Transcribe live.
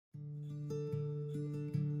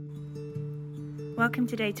Welcome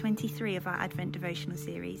to day 23 of our Advent devotional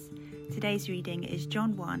series. Today's reading is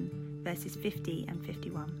John 1, verses 50 and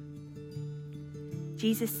 51.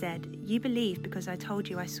 Jesus said, "You believe because I told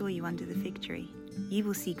you I saw you under the fig tree. You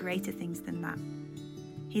will see greater things than that."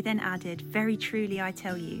 He then added, "Very truly I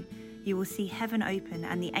tell you, you will see heaven open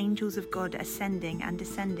and the angels of God ascending and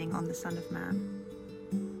descending on the Son of Man."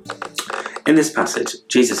 In this passage,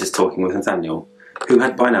 Jesus is talking with Nathanael, who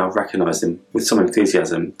had by now recognised him with some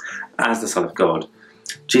enthusiasm as the Son of God.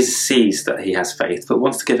 Jesus sees that he has faith, but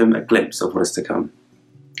wants to give him a glimpse of what is to come.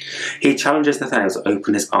 He challenges Nathanael to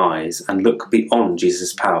open his eyes and look beyond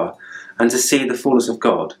Jesus' power and to see the fullness of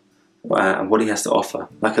God and what he has to offer,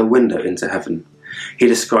 like a window into heaven. He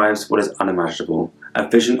describes what is unimaginable, a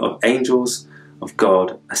vision of angels, of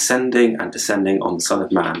God, ascending and descending on the Son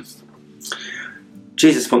of Man.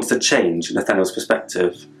 Jesus wants to change Nathanael's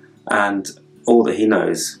perspective and all that he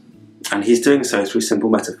knows, and he's doing so through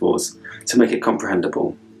simple metaphors to make it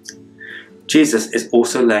comprehensible. Jesus is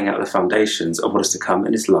also laying out the foundations of what is to come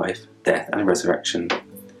in his life, death and resurrection.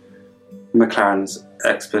 Maclaren's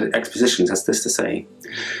expositions has this to say: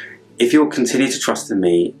 "If you will continue to trust in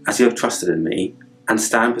me as you have trusted in me, and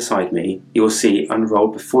stand beside me, you will see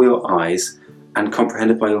unrolled before your eyes and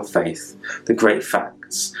comprehended by your faith the great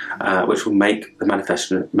facts which will make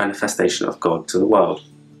the manifestation of God to the world."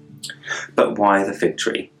 But why the fig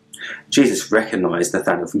tree? Jesus recognised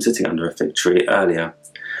Nathanael from sitting under a fig tree earlier.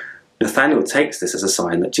 Nathanael takes this as a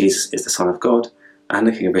sign that Jesus is the Son of God and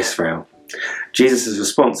the King of Israel. Jesus'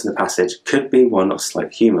 response in the passage could be one of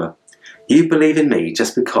slight humour. "You believe in me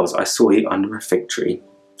just because I saw you under a fig tree."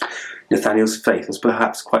 Nathanael's faith was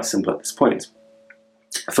perhaps quite simple at this point.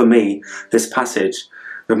 For me, this passage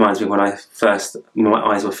reminds me when my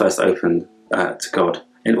eyes were first opened to God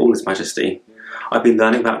in all his majesty. I've been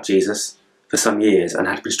learning about Jesus for some years and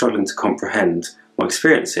had been struggling to comprehend my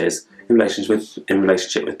experiences in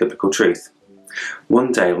relationship with biblical truth.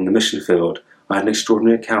 One day on the mission field, I had an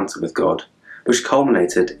extraordinary encounter with God, which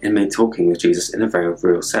culminated in me talking with Jesus in a very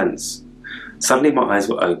real sense. Suddenly my eyes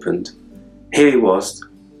were opened. Here he was,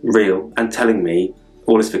 real, and telling me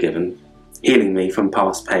all is forgiven, healing me from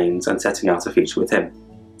past pains and setting out a future with him.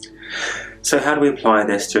 So how do we apply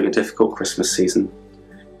this during a difficult Christmas season?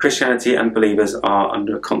 Christianity and believers are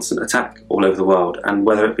under a constant attack all over the world, and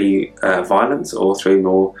whether it be violence or through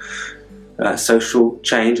more social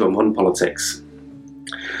change or modern politics.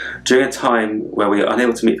 During a time where we are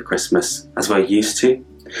unable to meet for Christmas as we're used to,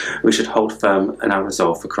 we should hold firm in our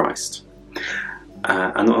resolve for Christ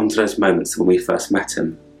and on to those moments when we first met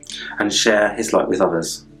him and share his light with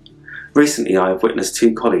others. Recently I have witnessed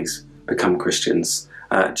 2 colleagues become Christians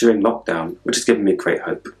during lockdown, which has given me great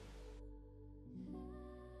hope.